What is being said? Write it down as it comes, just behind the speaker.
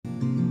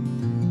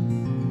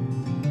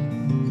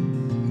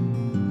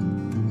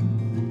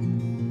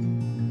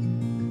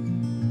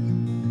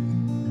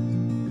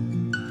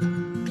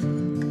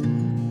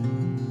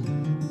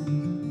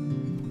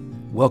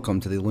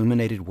Welcome to the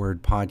Illuminated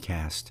Word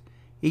Podcast.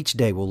 Each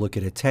day we'll look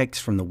at a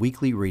text from the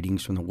weekly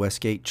readings from the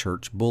Westgate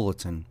Church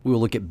Bulletin. We will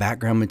look at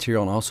background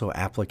material and also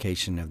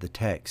application of the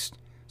text.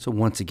 So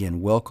once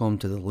again, welcome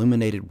to the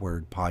Illuminated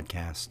Word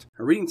Podcast.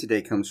 Our reading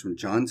today comes from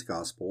John's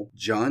Gospel,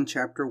 John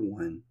chapter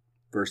 1,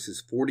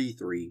 verses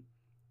 43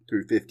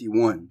 through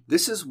 51.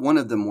 This is one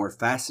of the more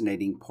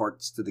fascinating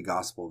parts to the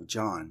Gospel of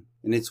John,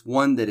 and it's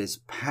one that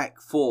is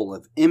packed full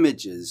of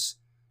images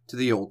to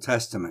the Old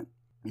Testament.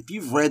 If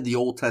you've read the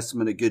Old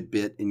Testament a good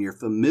bit and you're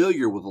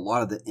familiar with a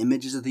lot of the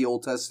images of the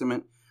Old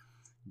Testament,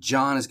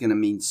 John is going to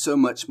mean so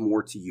much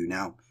more to you.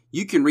 Now,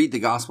 you can read the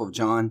Gospel of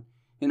John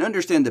and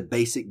understand the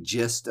basic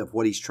gist of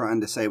what he's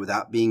trying to say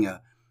without being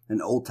an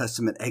Old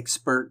Testament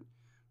expert.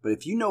 But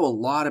if you know a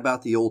lot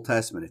about the Old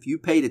Testament, if you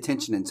paid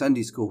attention in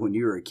Sunday school when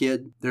you were a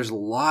kid, there's a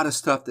lot of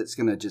stuff that's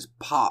going to just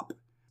pop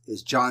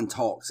as John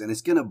talks, and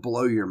it's going to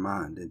blow your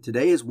mind. And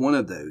today is one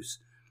of those.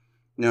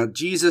 Now,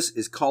 Jesus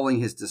is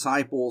calling his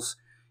disciples,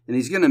 and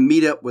he's going to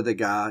meet up with a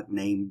guy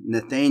named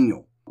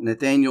Nathanael.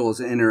 Nathanael is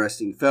an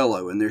interesting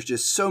fellow, and there's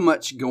just so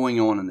much going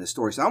on in this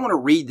story. So I want to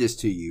read this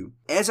to you.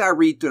 As I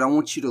read through it, I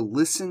want you to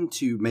listen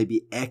to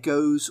maybe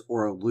echoes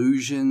or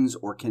allusions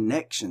or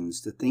connections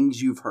to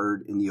things you've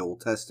heard in the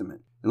Old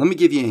Testament. And let me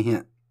give you a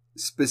hint,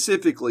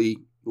 specifically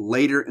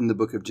later in the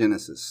book of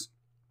Genesis,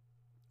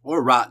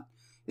 or right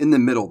in the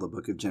middle of the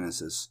book of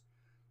Genesis.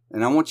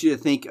 And I want you to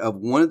think of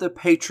one of the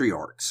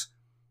patriarchs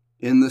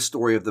in the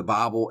story of the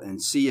Bible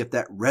and see if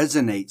that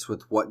resonates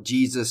with what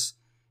Jesus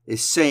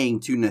is saying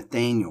to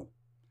Nathanael.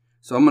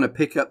 So I'm going to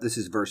pick up, this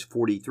is verse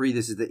 43.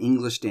 This is the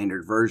English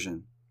Standard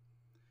Version.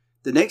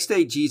 The next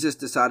day Jesus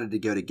decided to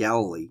go to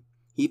Galilee.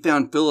 He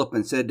found Philip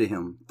and said to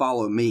him,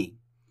 "Follow me."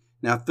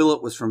 Now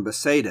Philip was from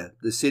Bethsaida,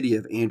 the city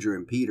of Andrew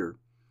and Peter.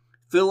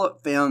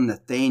 Philip found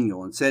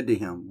Nathanael and said to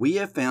him, "We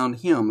have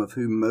found him of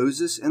whom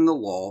Moses in the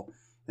law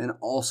and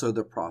also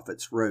the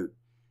prophets wrote,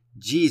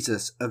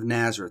 Jesus of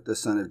Nazareth, the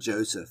son of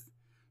Joseph."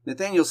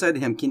 Nathanael said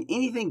to him, "Can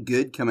anything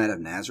good come out of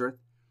Nazareth?"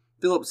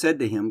 Philip said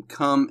to him,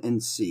 "Come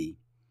and see."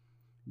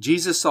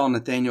 Jesus saw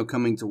Nathanael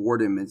coming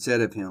toward him and said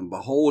of him,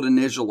 "Behold, an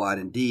Israelite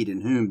indeed,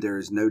 in whom there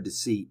is no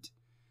deceit."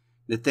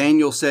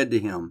 Nathanael said to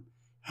him,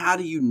 "How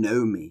do you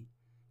know me?"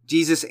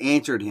 Jesus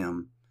answered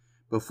him,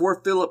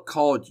 "Before Philip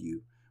called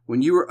you,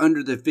 when you were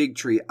under the fig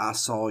tree, I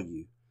saw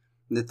you."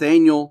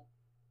 Nathanael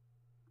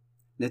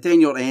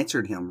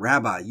answered him,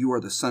 "Rabbi, you are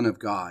the Son of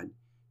God.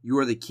 You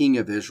are the King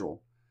of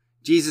Israel."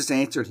 Jesus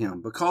answered him,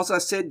 "Because I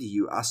said to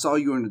you, I saw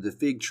you under the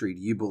fig tree,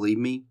 do you believe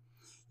me?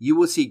 You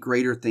will see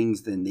greater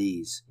things than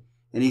these."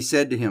 And he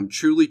said to him,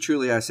 "Truly,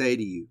 truly, I say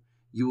to you,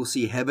 you will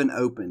see heaven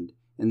opened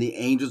and the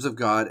angels of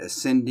God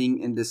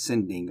ascending and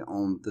descending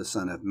on the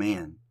Son of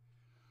Man."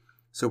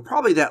 So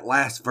probably that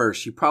last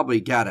verse, you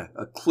probably got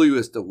a clue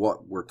as to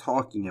what we're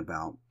talking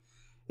about.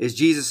 As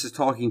Jesus is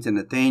talking to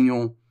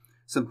Nathanael,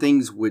 some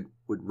things would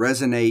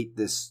resonate.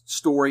 This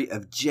story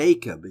of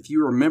Jacob. If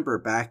you remember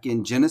back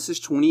in Genesis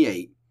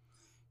 28,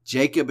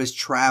 Jacob is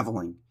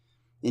traveling,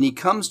 and he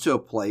comes to a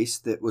place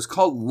that was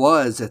called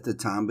Luz at the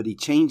time, but he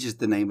changes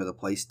the name of the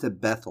place to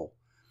Bethel.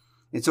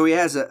 And so he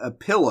has a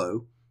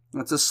pillow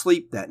that's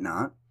asleep that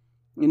night,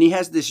 and he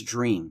has this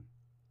dream.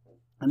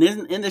 And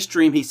in this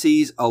dream, he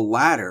sees a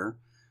ladder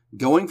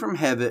going from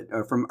heaven,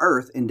 or from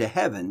earth into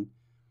heaven,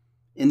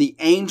 and the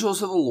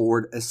angels of the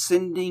Lord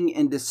ascending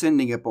and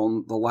descending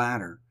upon the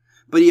ladder.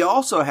 But he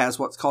also has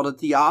what's called a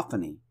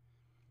theophany.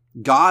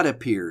 God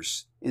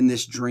appears in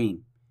this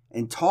dream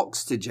and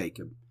talks to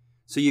Jacob.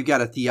 So you've got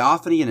a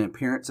theophany and an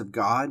appearance of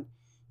God.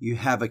 You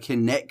have a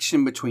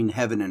connection between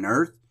heaven and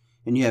earth,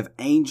 and you have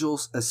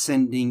angels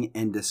ascending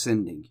and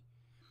descending.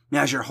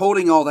 Now, as you're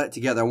holding all that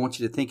together, I want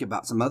you to think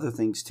about some other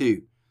things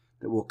too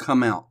that will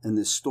come out in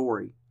this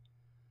story.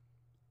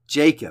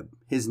 Jacob,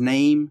 his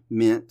name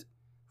meant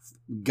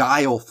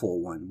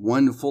guileful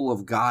one full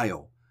of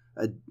guile,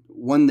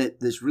 one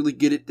that's really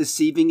good at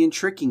deceiving and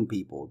tricking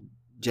people.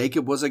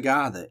 Jacob was a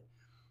guy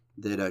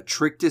that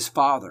tricked his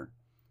father.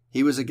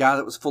 He was a guy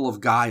that was full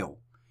of guile.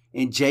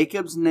 And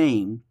Jacob's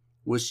name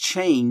was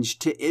changed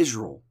to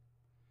Israel.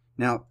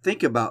 Now,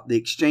 think about the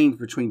exchange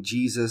between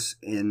Jesus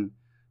and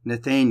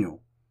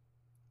Nathanael.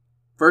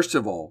 First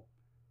of all,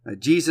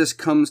 Jesus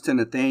comes to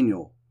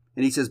Nathanael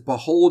and he says,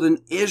 "Behold, an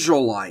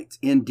Israelite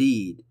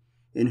indeed,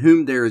 in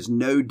whom there is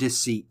no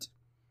deceit."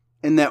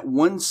 In that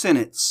one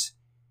sentence,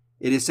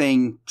 it is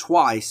saying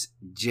twice,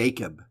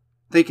 Jacob.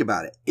 Think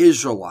about it.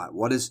 Israelite.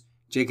 What is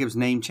Jacob's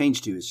name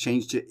changed to? It's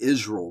changed to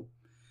Israel.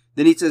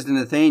 Then he says to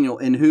Nathanael,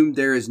 "In whom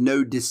there is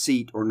no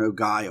deceit or no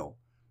guile."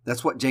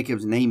 That's what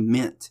Jacob's name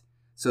meant.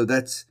 So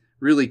that's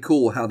really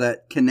cool how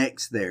that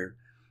connects there.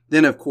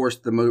 Then, of course,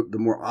 the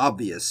more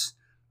obvious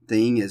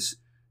thing is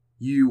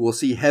you will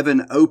see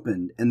heaven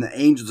opened and the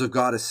angels of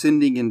God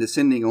ascending and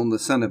descending on the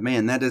Son of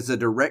Man. That is a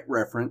direct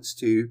reference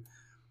to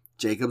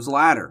Jacob's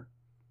ladder.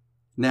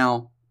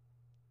 Now,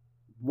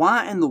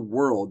 why in the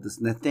world does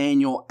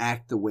Nathanael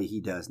act the way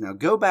he does? Now,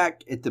 go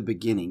back at the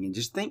beginning and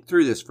just think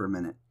through this for a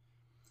minute.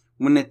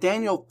 When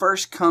Nathanael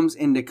first comes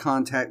into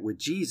contact with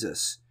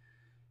Jesus,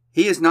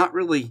 he is not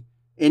really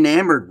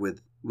enamored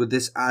with with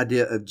this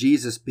idea of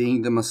Jesus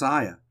being the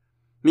Messiah. I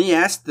mean, he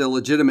asked the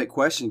legitimate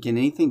question, can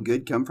anything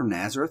good come from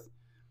Nazareth?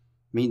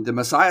 I mean, the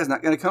Messiah is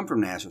not going to come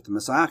from Nazareth. The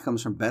Messiah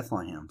comes from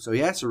Bethlehem. So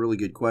he asked a really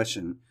good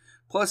question.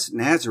 Plus,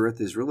 Nazareth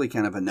is really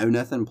kind of a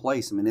know-nothing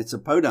place. I mean, it's a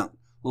podunk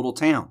little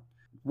town.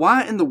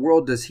 Why in the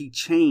world does he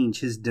change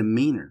his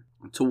demeanor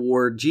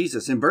toward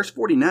Jesus? In verse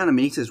 49, I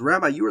mean, he says,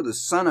 Rabbi, you are the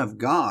Son of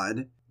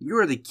God. You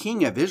are the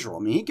King of Israel. I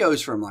mean, he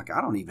goes from like,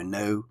 I don't even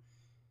know,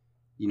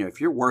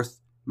 if you're worth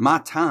my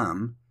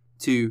time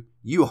to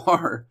you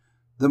are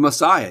the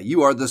Messiah.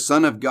 You are the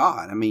Son of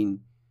God. I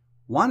mean,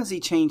 why does he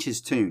change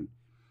his tune?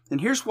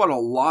 And here's what a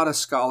lot of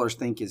scholars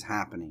think is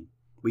happening.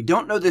 We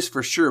don't know this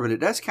for sure, but it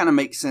does kind of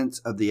make sense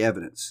of the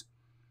evidence.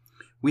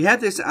 We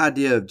have this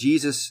idea of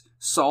Jesus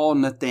saw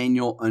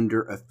Nathanael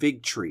under a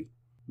fig tree.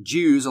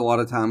 Jews a lot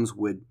of times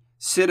would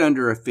sit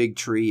under a fig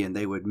tree and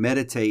they would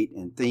meditate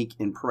and think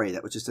and pray.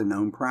 That was just a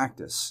known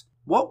practice.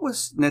 What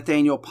was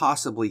Nathanael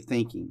possibly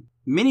thinking?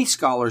 Many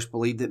scholars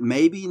believe that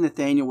maybe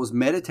Nathanael was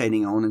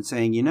meditating on and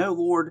saying,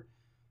 Lord,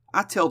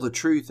 I tell the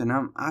truth and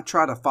I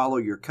try to follow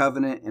your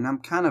covenant and I'm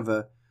kind of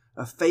a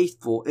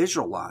faithful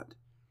Israelite.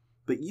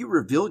 But you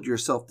revealed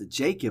yourself to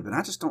Jacob and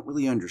I just don't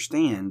really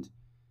understand.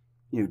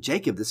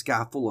 Jacob, this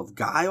guy full of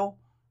guile,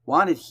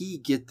 why did he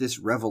get this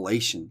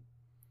revelation?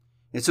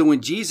 And so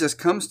when Jesus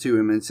comes to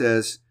him and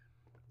says,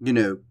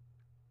 an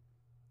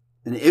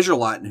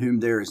Israelite in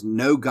whom there is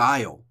no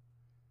guile,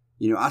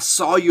 I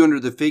saw you under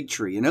the fig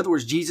tree. In other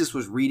words, Jesus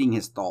was reading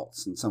his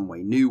thoughts in some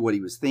way, knew what he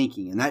was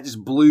thinking. And that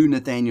just blew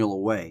Nathanael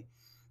away.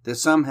 That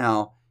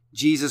somehow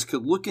Jesus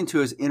could look into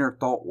his inner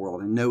thought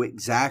world and know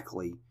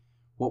exactly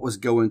what was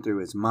going through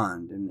his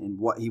mind and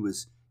what he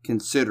was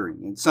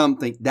considering. And some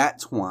think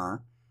that's why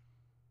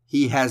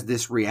he has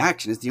this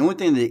reaction. It's the only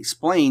thing that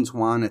explains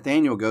why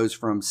Nathanael goes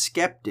from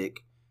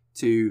skeptic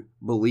to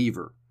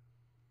believer.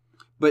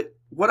 But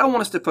what I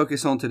want us to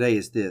focus on today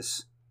is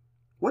this.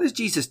 What is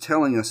Jesus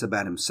telling us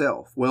about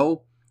himself?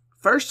 Well,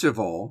 first of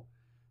all,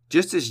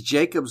 just as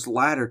Jacob's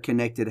ladder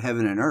connected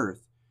heaven and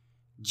earth,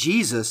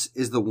 Jesus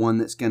is the one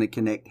that's going to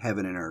connect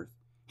heaven and earth.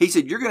 He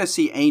said, you're going to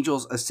see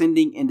angels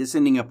ascending and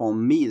descending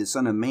upon me, the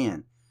Son of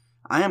Man.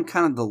 I am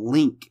kind of the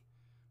link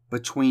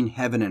between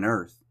heaven and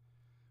earth.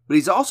 But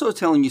he's also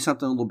telling you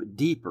something a little bit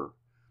deeper,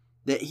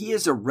 that he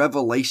is a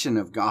revelation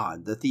of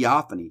God, the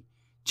theophany.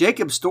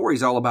 Jacob's story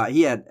is all about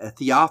he had a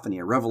theophany,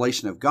 a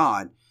revelation of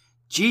God.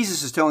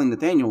 Jesus is telling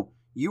Nathanael,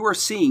 you are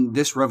seeing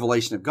this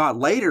revelation of God.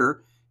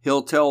 Later,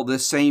 he'll tell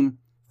this same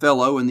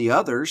fellow and the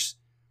others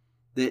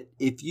that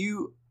if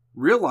you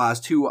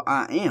realized who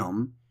I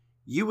am,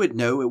 you would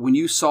know that when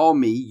you saw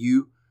me,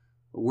 you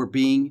were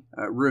being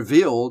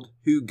revealed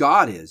who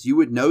God is. You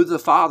would know the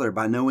Father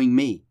by knowing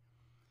me.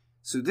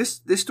 So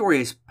this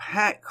story is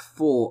packed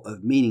full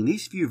of meaning.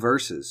 These few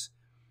verses,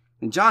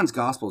 and John's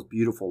gospel is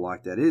beautiful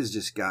like that. It has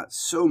just got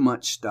so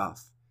much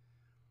stuff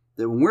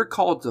that when we're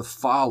called to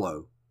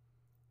follow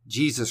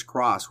Jesus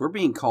Christ, we're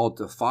being called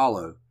to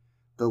follow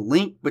the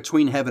link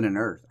between heaven and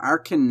earth, our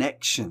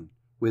connection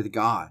with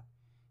God.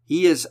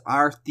 He is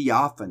our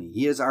theophany.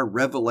 He is our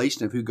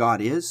revelation of who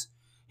God is.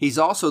 He's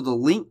also the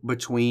link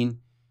between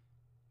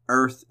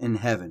earth and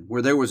heaven,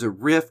 where there was a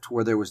rift,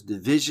 where there was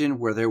division,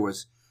 where there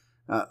was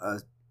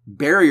a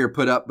barrier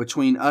put up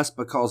between us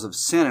because of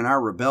sin and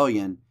our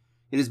rebellion.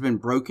 It has been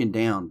broken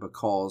down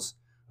because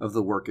of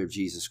the work of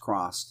Jesus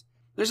Christ.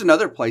 There's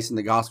another place in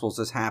the Gospels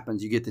this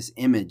happens. You get this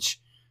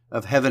image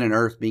of heaven and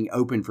earth being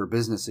open for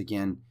business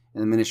again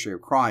in the ministry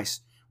of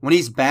Christ. When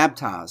he's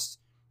baptized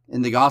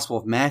in the Gospel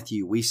of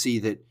Matthew, we see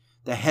that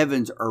the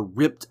heavens are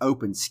ripped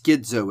open.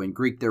 Schizo in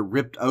Greek, they're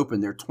ripped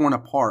open. They're torn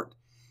apart.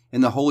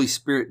 And the Holy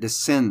Spirit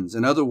descends.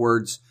 In other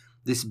words,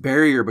 this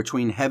barrier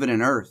between heaven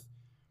and earth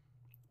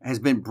has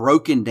been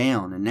broken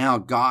down. And now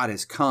God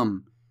has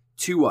come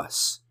to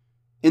us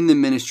in the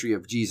ministry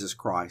of Jesus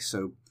Christ.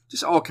 So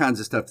just all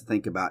kinds of stuff to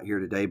think about here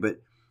today.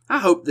 But I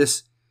hope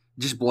this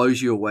just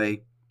blows you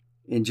away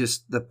in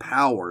just the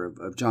power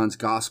of John's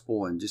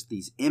gospel and just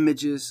these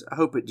images. I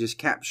hope it just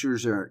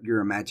captures your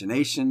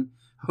imagination.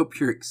 I hope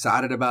you're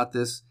excited about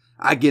this.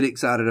 I get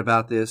excited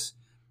about this.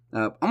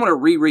 I'm going to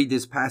reread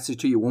this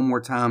passage to you one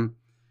more time.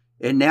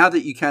 And now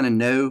that you kind of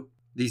know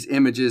these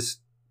images,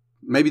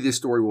 maybe this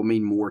story will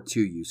mean more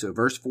to you. So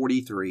verse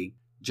 43,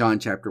 John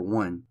chapter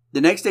 1.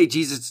 The next day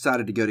Jesus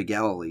decided to go to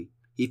Galilee.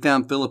 He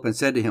found Philip and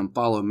said to him,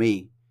 "Follow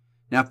me."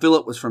 Now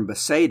Philip was from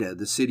Bethsaida,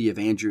 the city of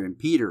Andrew and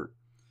Peter.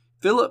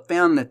 Philip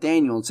found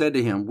Nathanael and said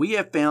to him, "We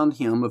have found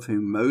him of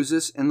whom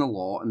Moses and the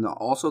law and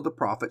also the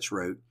prophets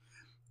wrote,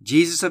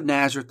 Jesus of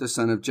Nazareth, the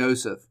son of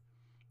Joseph."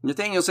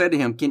 Nathanael said to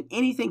him, "Can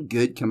anything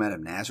good come out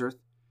of Nazareth?"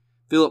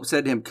 Philip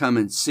said to him, "Come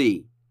and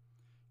see."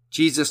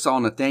 Jesus saw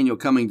Nathanael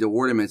coming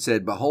toward him and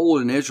said,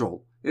 "Behold, an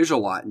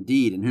Israelite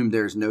indeed, in whom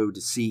there is no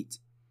deceit."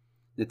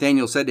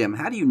 Nathanael said to him,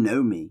 "How do you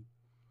know me?"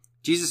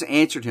 Jesus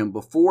answered him,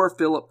 "Before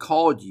Philip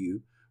called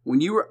you,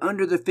 when you were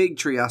under the fig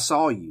tree, I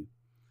saw you."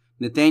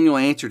 Nathanael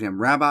answered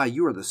him, "Rabbi,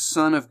 you are the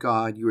Son of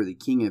God, you are the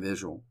King of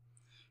Israel."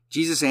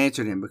 Jesus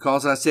answered him,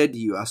 "Because I said to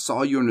you, I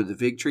saw you under the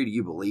fig tree, do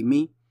you believe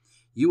me?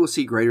 You will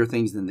see greater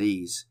things than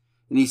these."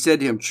 And he said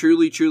to him,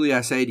 Truly, truly,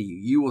 I say to you,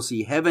 you will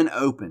see heaven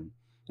open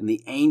and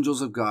the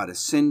angels of God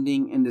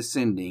ascending and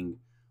descending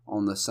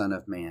on the Son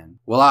of Man.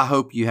 Well, I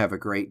hope you have a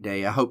great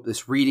day. I hope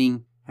this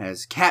reading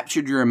has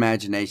captured your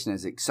imagination,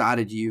 has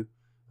excited you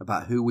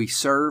about who we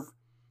serve,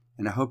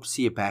 and I hope to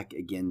see you back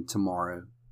again tomorrow.